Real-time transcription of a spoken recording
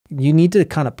you need to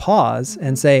kind of pause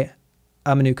and say,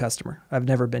 I'm a new customer. I've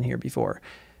never been here before.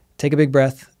 Take a big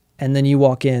breath. And then you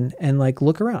walk in and like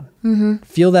look around,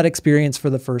 feel that experience for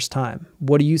the first time.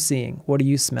 What are you seeing? What are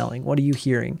you smelling? What are you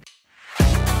hearing?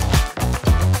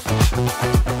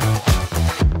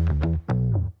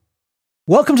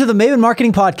 Welcome to the Maven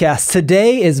Marketing Podcast.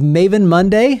 Today is Maven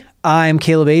Monday. I'm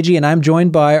Caleb Agee, and I'm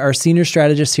joined by our senior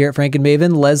strategist here at Frank and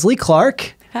Maven, Leslie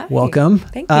Clark. Hi. Welcome.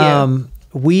 Thank you.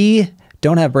 We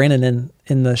don't have Brandon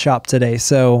in the shop today,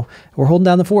 so we're holding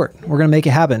down the fort. We're going to make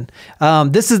it happen.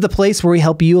 This is the place where we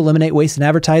help you eliminate waste in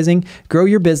advertising, grow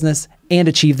your business, and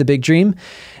achieve the big dream.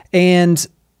 And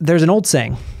there's an old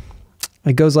saying.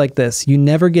 It goes like this: you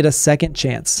never get a second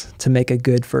chance to make a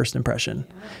good first impression.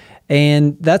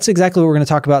 And that's exactly what we're going to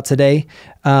talk about today.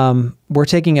 We're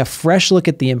taking a fresh look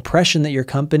at the impression that your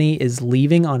company is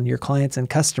leaving on your clients and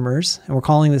customers. And we're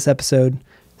calling this episode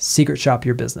Secret Shop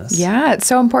Your Business. Yeah, it's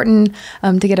so important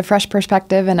to get a fresh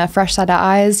perspective and a fresh set of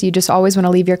eyes. You just always want to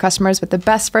leave your customers with the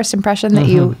best first impression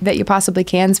that you possibly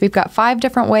can. So we've got 5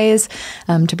 different ways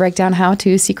to break down how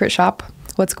to secret shop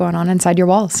what's going on inside your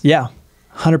walls. Yeah,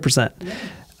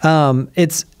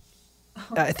 100%.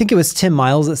 I think it was Tim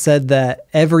Miles that said that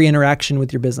every interaction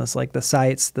with your business, like the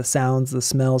sights, the sounds, the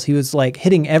smells, he was like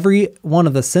hitting every one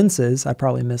of the senses. I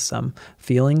probably missed some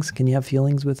feelings. Can you have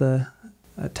feelings with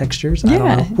textures? Yeah. I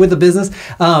don't know. With a business.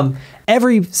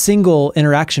 Every single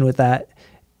interaction with that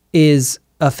is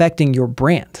affecting your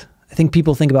brand. I think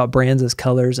people think about brands as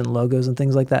colors and logos and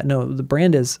things like that. No, the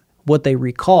brand is what they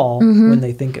recall when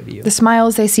they think of you. The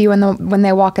smiles they see when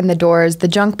they walk in the doors, the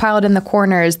junk piled in the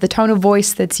corners, the tone of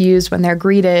voice that's used when they're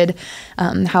greeted,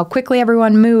 how quickly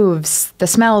everyone moves, the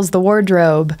smells, the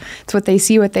wardrobe. It's what they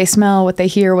see, what they smell, what they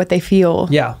hear, what they feel.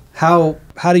 Yeah. How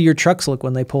do your trucks look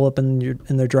when they pull up in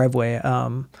their driveway?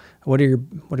 What are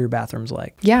your bathrooms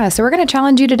like? Yeah, so we're going to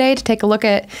challenge you today to take a look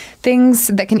at things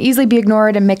that can easily be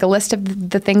ignored and make a list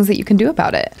of the things that you can do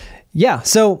about it. Yeah.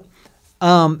 So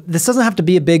this doesn't have to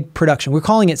be a big production. We're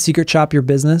calling it Secret Shop Your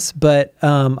Business, but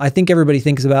I think everybody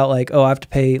thinks about like, oh, I have to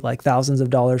pay like thousands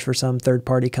of dollars for some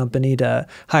third-party company to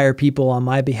hire people on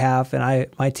my behalf, and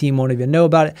my team won't even know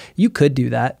about it. You could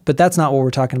do that, but that's not what we're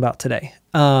talking about today.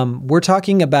 We're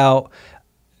talking about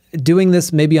doing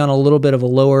this maybe on a little bit of a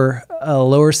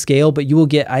lower scale, but you will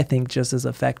get, I think, just as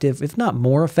effective, if not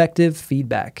more effective,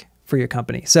 feedback for your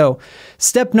company. So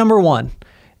step number 1.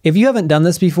 If you haven't done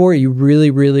this before, you really,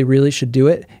 really, really should do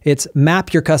it. It's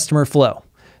map your customer flow.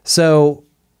 So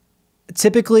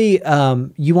typically,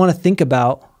 you want to think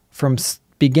about from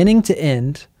beginning to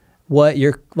end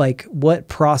what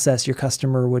process your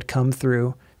customer would come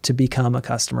through to become a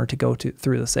customer, to go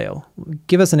through the sale.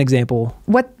 Give us an example.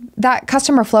 What that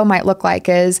customer flow might look like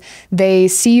is they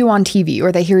see you on TV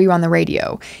or they hear you on the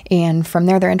radio, and from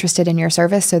there they're interested in your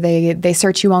service, so they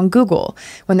search you on Google.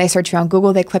 When they search you on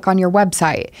Google, they click on your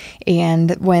website,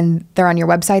 and when they're on your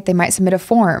website, they might submit a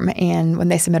form, and when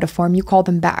they submit a form, you call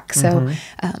them back. So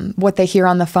what they hear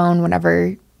on the phone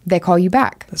whenever they call you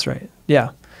back. That's right.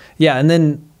 Yeah. Yeah, and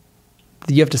then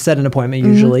you have to set an appointment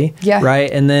usually, right?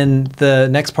 And then the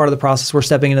next part of the process, we're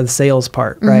stepping into the sales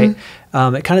part, right?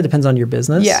 It kind of depends on your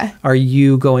business. Yeah. Are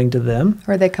you going to them?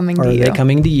 Or are they coming to you? Are they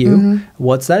coming to you?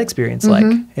 What's that experience like?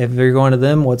 If you're going to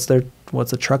them, what's the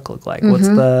truck look like? What's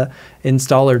the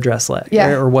installer dress like? Yeah.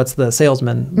 Or what's the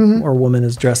salesman or woman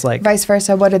is dressed like? Vice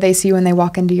versa. What do they see when they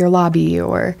walk into your lobby?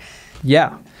 Or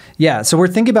Yeah. So we're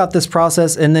thinking about this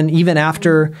process, and then even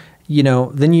after,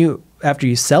 after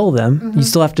you sell them, you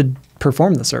still have to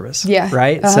perform the service. Yeah.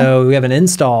 Right. So we have an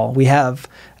install. We have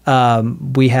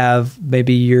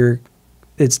maybe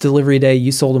it's delivery day.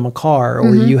 You sold them a car,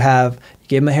 or you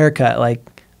gave them a haircut.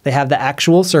 Like, they have the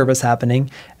actual service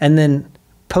happening, and then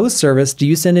post service. Do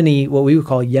you send any what we would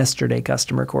call yesterday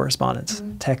customer correspondence,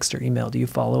 text or email? Do you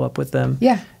follow up with them?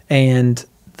 Yeah. And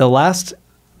the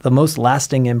most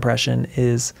lasting impression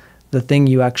is the thing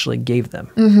you actually gave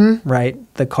them. Right.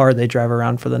 The car they drive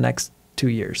around for the next 2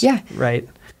 years. Yeah. Right.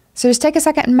 So just take a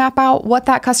second and map out what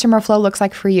that customer flow looks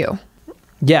like for you.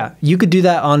 Yeah, you could do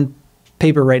that on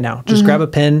paper right now. Just grab a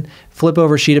pen, flip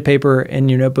over a sheet of paper in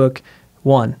your notebook.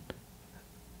 1,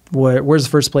 where's the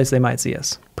first place they might see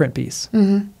us? Print piece.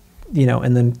 And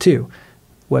then 2,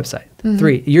 website.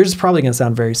 3, yours is probably going to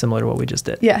sound very similar to what we just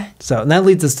did. Yeah. So, and that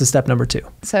leads us to step number 2.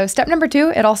 So step number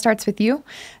 2, it all starts with you.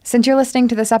 Since you're listening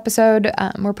to this episode,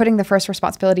 we're putting the first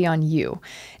responsibility on you.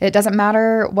 It doesn't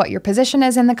matter what your position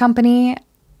is in the company.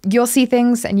 You'll see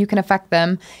things and you can affect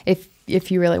them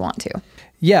if you really want to.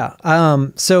 Yeah.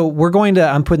 So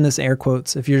I'm putting this in air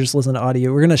quotes if you're just listening to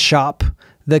audio. We're going to shop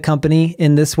the company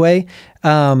in this way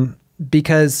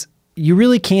because you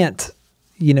really can't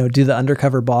do the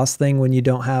undercover boss thing when you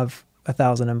don't have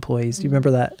 1,000 employees. Do you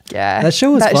remember that? Yeah. That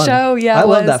show was fun. I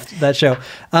love that show.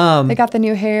 They got the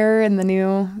new hair and the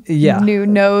new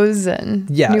nose and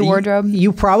new wardrobe.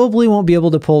 You probably won't be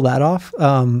able to pull that off.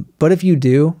 But if you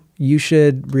do, you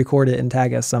should record it and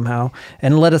tag us somehow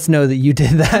and let us know that you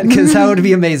did that, because that would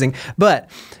be amazing. But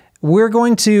we're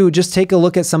going to just take a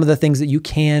look at some of the things that you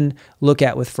can look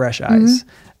at with fresh eyes.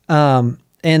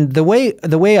 And the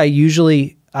way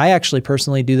I actually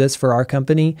personally do this for our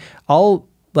company, I'll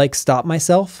like stop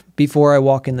myself before I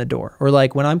walk in the door, or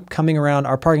like when I'm coming around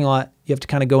our parking lot, you have to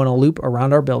kind of go in a loop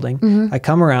around our building. I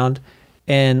come around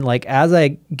and like, as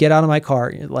I get out of my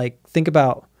car, like think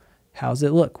about, how's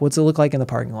it look? What's it look like in the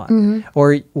parking lot?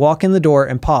 Or walk in the door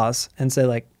and pause and say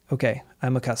like, okay,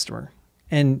 I'm a customer.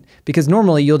 And because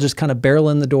normally you'll just kind of barrel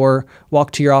in the door,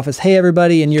 walk to your office, hey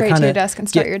everybody, and you're kind of to your desk and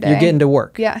start your day. You're getting to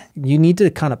work. Yeah. You need to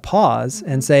kind of pause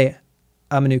and say,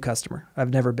 I'm a new customer.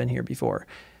 I've never been here before.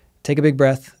 Take a big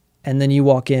breath, and then you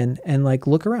walk in and like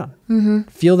look around.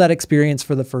 Feel that experience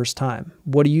for the first time.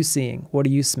 What are you seeing? What are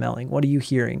you smelling? What are you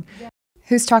hearing? Yeah.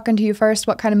 Who's talking to you first?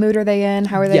 What kind of mood are they in?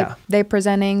 How are they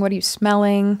presenting? What are you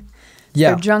smelling? Is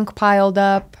there junk piled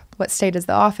up? What state is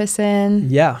the office in?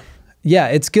 Yeah.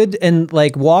 It's good. And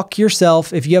like walk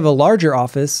yourself, if you have a larger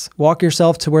office, walk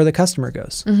yourself to where the customer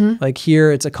goes. Like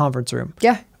here, it's a conference room.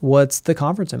 Yeah. What's the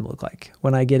conference room look like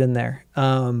when I get in there?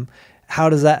 How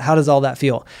does all that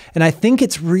feel? And I think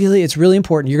it's really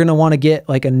important. You're going to want to get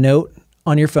like a note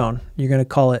on your phone. You're going to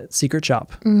call it Secret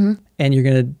Shop, and you're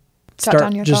going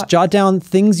to jot down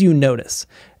things you notice.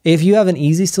 If you have an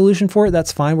easy solution for it,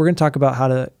 that's fine. We're going to talk about how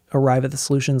to arrive at the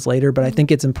solutions later, but I think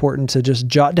it's important to just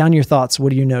jot down your thoughts.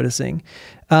 What are you noticing?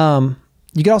 You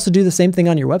could also do the same thing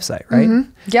on your website, right?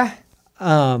 Yeah.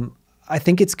 I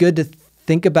think it's good to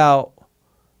think about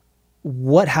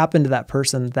what happened to that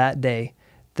person that day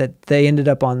that they ended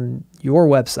up on your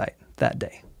website that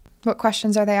day. What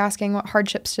questions are they asking? What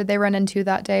hardships did they run into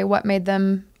that day? What made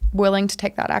them willing to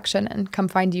take that action and come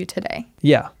find you today?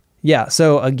 Yeah.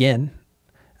 So again,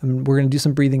 we're going to do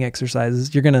some breathing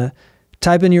exercises. You're going to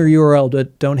type in your URL,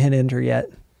 but don't hit enter yet.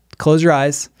 Close your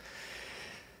eyes.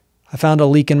 I found a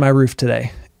leak in my roof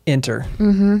today. Enter.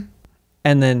 And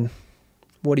then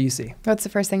what do you see? What's the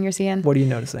first thing you're seeing? What are you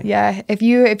noticing? Yeah. If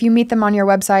you meet them on your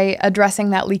website addressing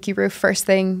that leaky roof first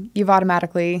thing, you've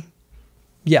automatically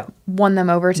won them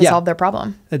over to solve their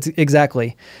problem. That's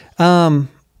exactly.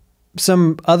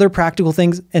 Some other practical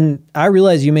things, and I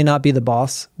realize you may not be the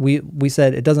boss. We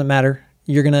said it doesn't matter.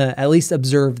 You're going to at least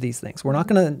observe these things. We're not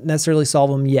going to necessarily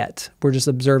solve them yet. We're just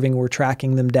observing, we're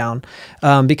tracking them down,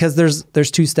 because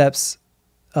there's 2 steps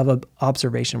of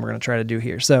observation we're going to try to do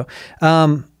here. So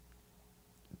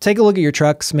take a look at your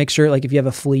trucks. Make sure, like if you have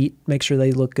a fleet, make sure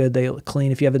they look good, they look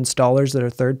clean. If you have installers that are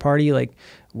third party, like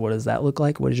what does that look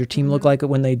like? What does your team look like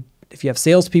if you have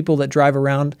salespeople that drive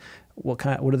around? What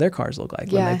do their cars look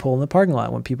like when they pull in the parking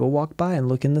lot? When people walk by and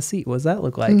look in the seat, what does that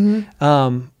look like?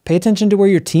 Pay attention to where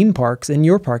your team parks in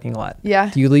your parking lot.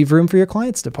 Yeah. Do you leave room for your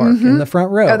clients to park in the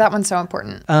front row? Oh, that one's so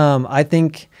important. I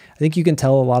think you can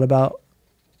tell a lot about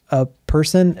a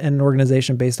person and an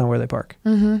organization based on where they park.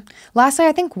 Lastly,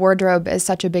 I think wardrobe is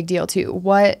such a big deal too.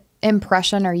 What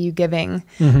impression are you giving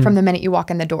from the minute you walk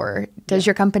in the door? Does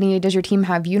your team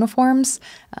have uniforms?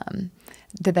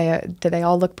 Do they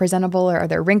all look presentable, or are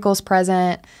there wrinkles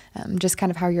present? Just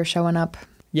kind of how you're showing up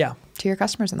to your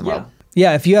customers in the world.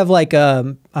 Yeah, if you have like,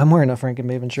 I'm wearing a Frank and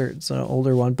Maven shirt, it's an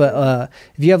older one, but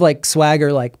if you have like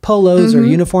swagger, like polos or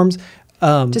uniforms.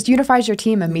 Just unifies your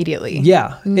team immediately.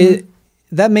 Yeah,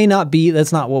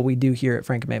 that's not what we do here at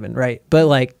Frank and Maven, right? But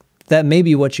like that may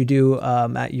be what you do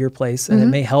at your place, and it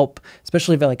may help,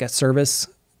 especially if like a service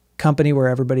company where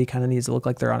everybody kind of needs to look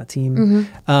like they're on a team.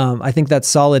 I think that's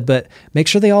solid, but make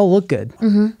sure they all look good,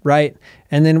 right?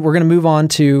 And then we're going to move on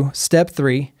to step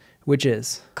 3, which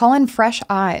is call in fresh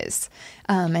eyes.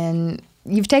 And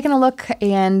you've taken a look,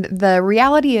 and the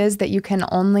reality is that you can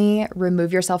only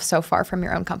remove yourself so far from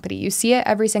your own company. You see it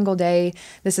every single day.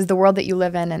 This is the world that you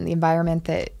live in and the environment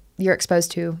that you're exposed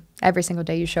to every single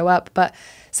day you show up. But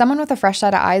someone with a fresh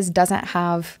set of eyes doesn't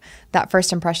have that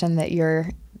first impression that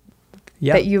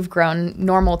that you've grown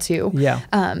normal to.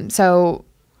 So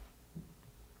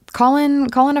call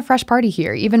in a fresh party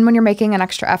here. Even when you're making an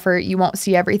extra effort, you won't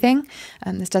see everything.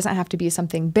 This doesn't have to be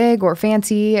something big or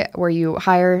fancy where you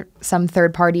hire some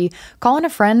third party. Call in a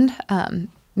friend.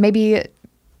 Maybe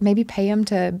pay him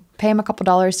a couple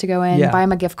dollars to go in, buy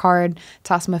him a gift card,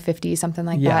 toss him a 50, something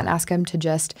like that, and ask him to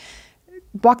just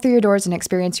walk through your doors and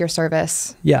experience your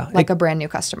service like a brand new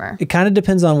customer. It kind of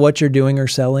depends on what you're doing or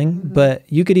selling, but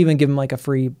you could even give them like a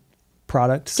free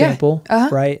product sample,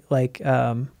 right? Like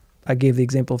I gave the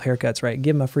example of haircuts, right?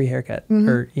 Give them a free haircut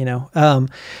or, you know,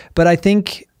 but I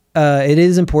think it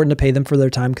is important to pay them for their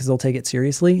time because they'll take it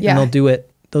seriously and they'll do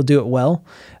it well.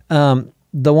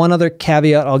 The one other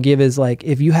caveat I'll give is like,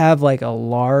 if you have like a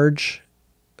large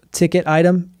ticket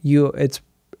item,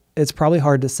 it's probably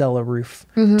hard to sell a roof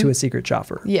to a secret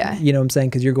shopper. Yeah. You know what I'm saying?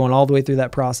 Because you're going all the way through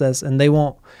that process and they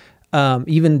won't,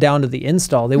 even down to the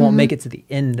install, they won't make it to the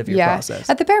end of your process.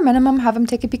 At the bare minimum, have them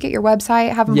take a peek at your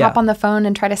website, have them hop on the phone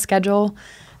and try to schedule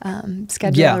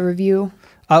a review.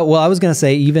 Well, I was going to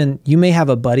say, even you may have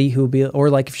a buddy who will be, or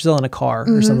like if you're selling a car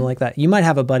or something like that, you might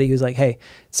have a buddy who's like, hey,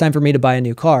 it's time for me to buy a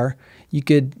new car. You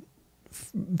could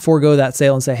forego that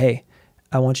sale and say, hey,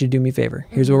 I want you to do me a favor.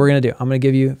 Here's what we're going to do. I'm going to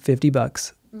give you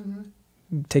 $50.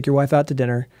 Take your wife out to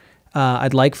dinner.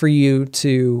 I'd like for you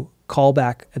to call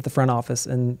back at the front office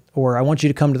or I want you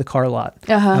to come to the car lot.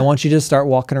 I want you to start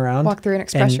walking around. Walk through and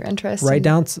express your interest. Write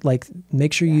down, like,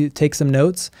 make sure you take some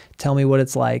notes. Tell me what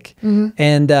it's like.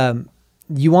 And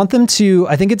you want them to,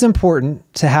 I think it's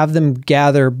important to have them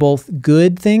gather both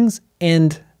good things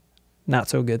and not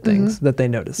so good things that they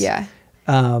notice. Yeah.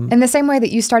 In the same way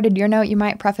that you started your note, you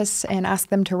might preface and ask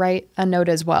them to write a note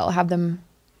as well. Have them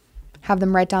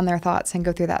write down their thoughts and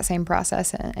go through that same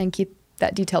process and keep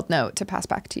that detailed note to pass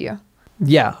back to you.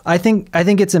 Yeah, I think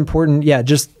it's important. Yeah,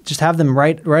 just have them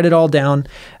write it all down.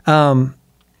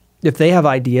 If they have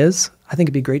ideas, I think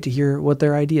it'd be great to hear what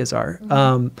their ideas are.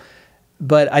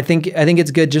 But I think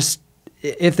it's good. Just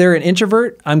if they're an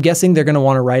introvert, I'm guessing they're going to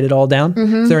want to write it all down.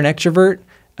 If they're an extrovert,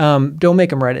 don't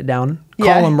make them write it down.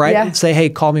 Call them, say, hey,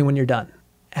 call me when you're done.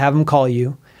 Have them call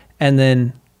you, and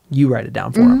then you write it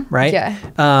down for them, right? Yeah.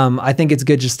 I think it's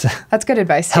good just to that's good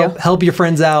advice. Help your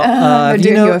friends out. They're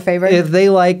doing you a favor. If they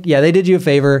they did you a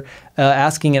favor.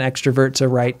 Asking an extrovert to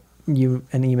write you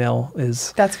an email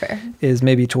that's fair. Is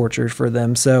maybe torture for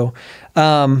them. So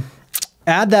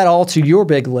add that all to your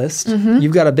big list.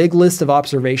 You've got a big list of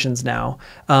observations now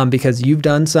because you've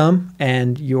done some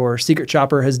and your secret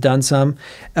shopper has done some.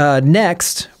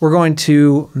 Next, we're going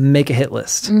to make a hit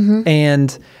list.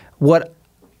 And what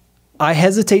I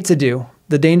hesitate to do,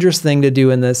 the dangerous thing to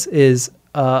do in this is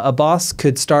a boss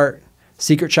could start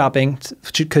secret shopping,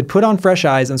 could put on fresh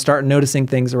eyes and start noticing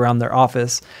things around their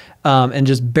office and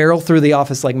just barrel through the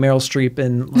office like Meryl Streep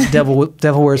in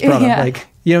Devil Wears Prada. Like,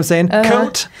 you know what I'm saying?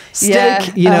 Coat,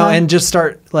 stick, you know, and just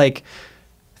start like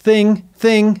thing.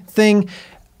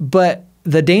 But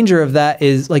the danger of that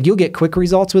is like you'll get quick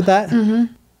results with that.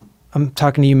 I'm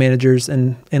talking to you managers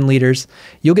and leaders.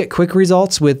 You'll get quick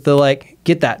results with the like,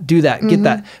 get that, do that, get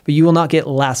that. But you will not get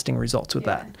lasting results with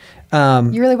that.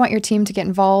 You really want your team to get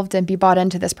involved and be bought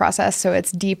into this process so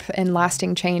it's deep and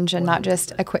lasting change and not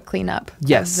just a quick cleanup of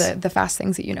the fast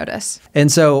things that you notice.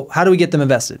 And so how do we get them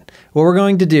invested? What we're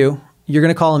going to do, you're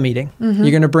going to call a meeting.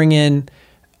 You're going to bring in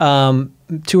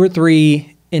 2 or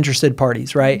 3 interested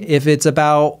parties, right? If it's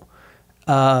about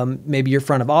maybe your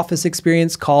front of office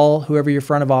experience, call whoever your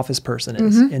front of office person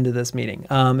is into this meeting.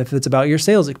 If it's about your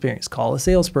sales experience, call a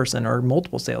salesperson or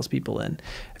multiple salespeople in.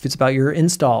 If it's about your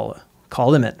install,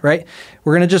 call them in, right?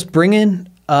 We're going to just bring in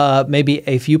maybe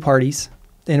a few parties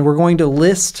and we're going to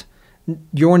list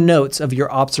your notes of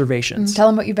your observations. Tell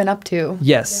them what you've been up to.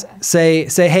 Yes. Yeah.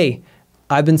 Say, hey,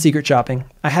 I've been secret shopping.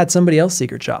 I had somebody else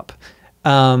secret shop.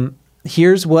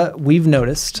 Here's what we've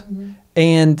noticed.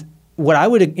 And what I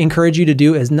would encourage you to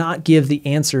do is not give the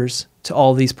answers to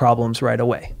all these problems right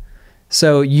away.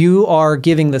 So you are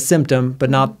giving the symptom, but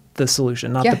not the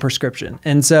solution, not the prescription.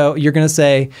 And so you're going to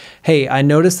say, hey, I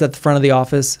noticed that the front of the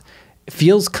office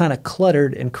feels kind of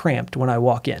cluttered and cramped when I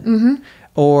walk in.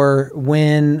 Or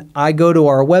when I go to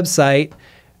our website,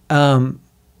 I'm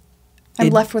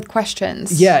left with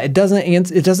questions. Yeah, it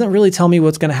doesn't really tell me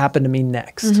what's going to happen to me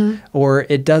next. Or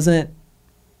it doesn't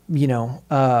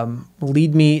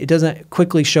lead me, it doesn't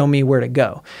quickly show me where to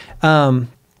go.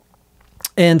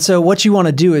 And so what you want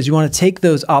to do is you want to take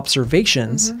those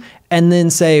observations and then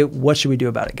say, what should we do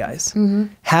about it, guys?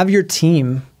 Have your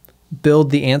team build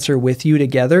the answer with you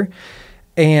together.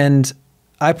 And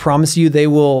I promise you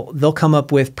they'll come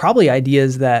up with probably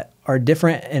ideas that are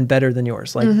different and better than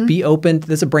yours. Like be open.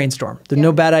 This is a brainstorm. There's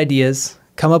no bad ideas.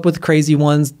 Come up with crazy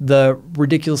ones, the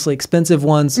ridiculously expensive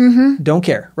ones. Don't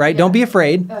care, right? Don't be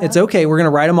afraid. It's okay. We're going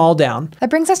to write them all down. That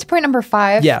brings us to point number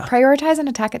 5. Prioritize and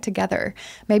attack it together.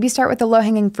 Maybe start with the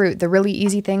low-hanging fruit, the really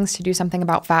easy things to do something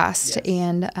about fast.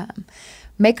 And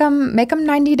make them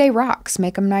 90-day rocks.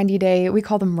 Make them 90-day, we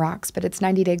call them rocks, but it's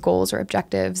 90-day goals or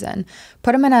objectives. And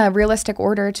put them in a realistic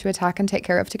order to attack and take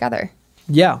care of together.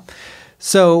 Yeah.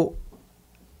 So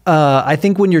I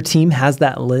think when your team has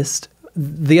that list,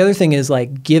 the other thing is like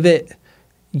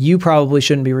you probably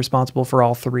shouldn't be responsible for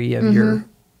all 3 of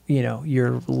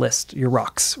your list, your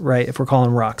rocks, right? If we're calling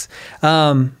them rocks.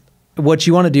 What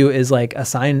you want to do is like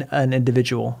assign an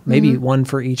individual, maybe one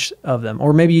for each of them,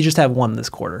 or maybe you just have one this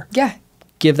quarter. Yeah.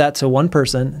 Give that to one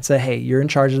person and say, hey, you're in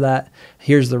charge of that.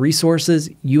 Here's the resources.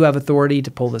 You have authority to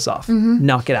pull this off.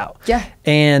 Knock it out. Yeah.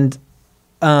 And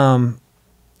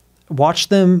watch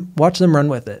them run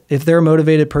with it. If they're a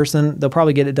motivated person, they'll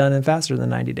probably get it done in faster than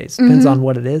 90 days. Depends on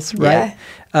what it is, right?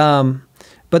 Yeah.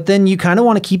 But then you kind of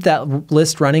want to keep that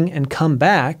list running and come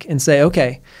back and say,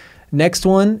 okay, next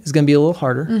one is going to be a little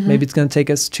harder. Maybe it's going to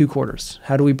take us 2 quarters.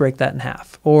 How do we break that in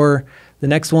half? Or the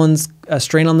next one's a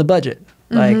strain on the budget.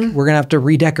 Like we're going to have to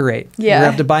redecorate. Yeah. We're going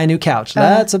to have to buy a new couch.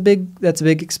 That's a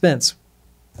big expense.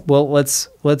 Well, let's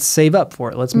save up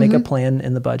for it. Let's make a plan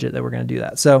in the budget that we're going to do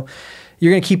that. So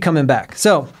you're going to keep coming back.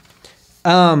 So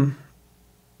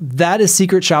that is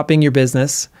secret shopping your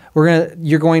business.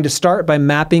 You're going to start by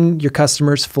mapping your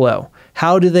customers' flow.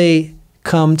 How do they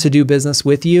come to do business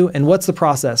with you, and what's the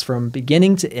process from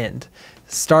beginning to end?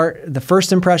 Start the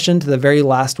first impression to the very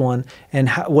last one, and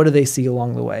what do they see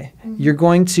along the way? You're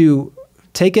going to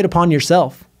take it upon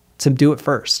yourself to do it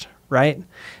first, right?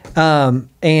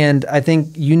 And I think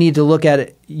you need to look at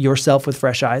it yourself with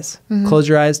fresh eyes. Close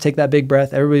your eyes, take that big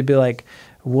breath. Everybody be like,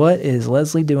 what is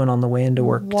Leslie doing on the way into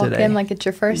work today? Walk in like it's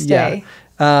your first day.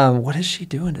 What is she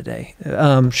doing today?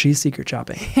 She's secret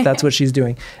shopping. That's what she's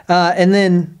doing. And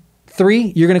then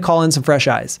 3, you're going to call in some fresh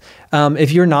eyes.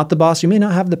 If you're not the boss, you may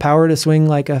not have the power to swing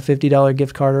like a $50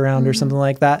 gift card around or something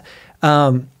like that.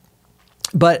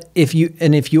 But if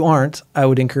you aren't, I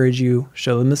would encourage you,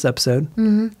 show them this episode.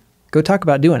 Go talk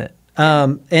about doing it.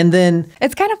 And then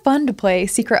it's kind of fun to play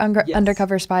secret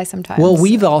undercover spy sometimes. Well,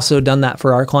 we've also done that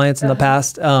for our clients in the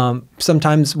past.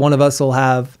 Sometimes one of us will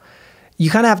have, you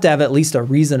kind of have to have at least a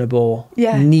reasonable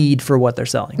need for what they're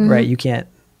selling, right? You can't,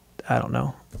 I don't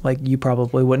know, like you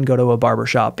probably wouldn't go to a barber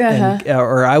shop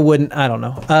or I wouldn't, I don't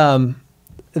know.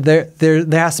 There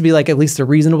has to be like at least a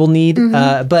reasonable need.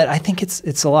 But I think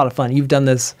it's a lot of fun. You've done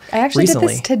this I actually recently.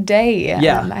 did this today.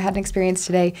 Yeah. I had an experience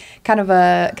today, kind of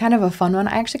a fun one.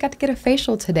 I actually got to get a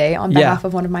facial today on behalf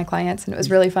of one of my clients, and it was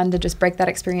really fun to just break that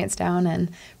experience down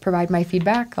and provide my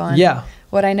feedback on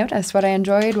what I noticed, what I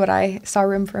enjoyed, what I saw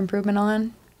room for improvement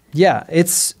on. Yeah,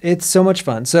 it's so much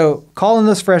fun. So call in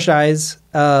those fresh eyes.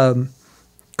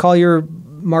 Call your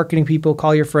marketing people,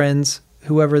 call your friends,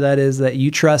 whoever that is that you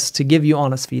trust to give you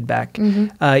honest feedback. You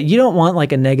don't want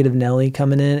like a negative Nelly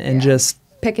coming in and just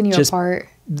picking you apart.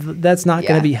 That's not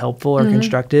going to be helpful or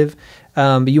constructive.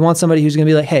 But you want somebody who's going to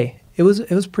be like, hey, it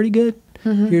was pretty good.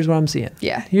 Here's what I'm seeing.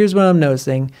 Yeah. Here's what I'm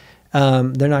noticing.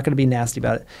 They're not going to be nasty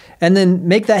about it. And then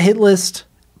make that hit list,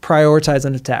 prioritize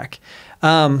and attack.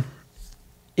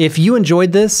 If you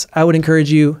enjoyed this, I would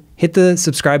encourage you, hit the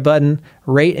subscribe button,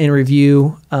 rate and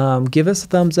review, give us a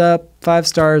thumbs up, 5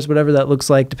 stars, whatever that looks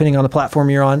like, depending on the platform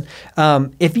you're on.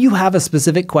 If you have a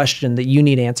specific question that you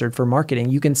need answered for marketing,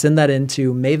 you can send that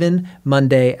into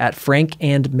MavenMonday at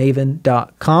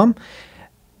frankandmaven.com.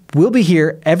 We'll be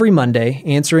here every Monday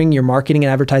answering your marketing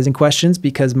and advertising questions,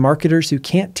 because marketers who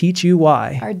can't teach you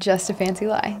why are just a fancy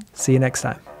lie. See you next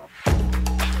time.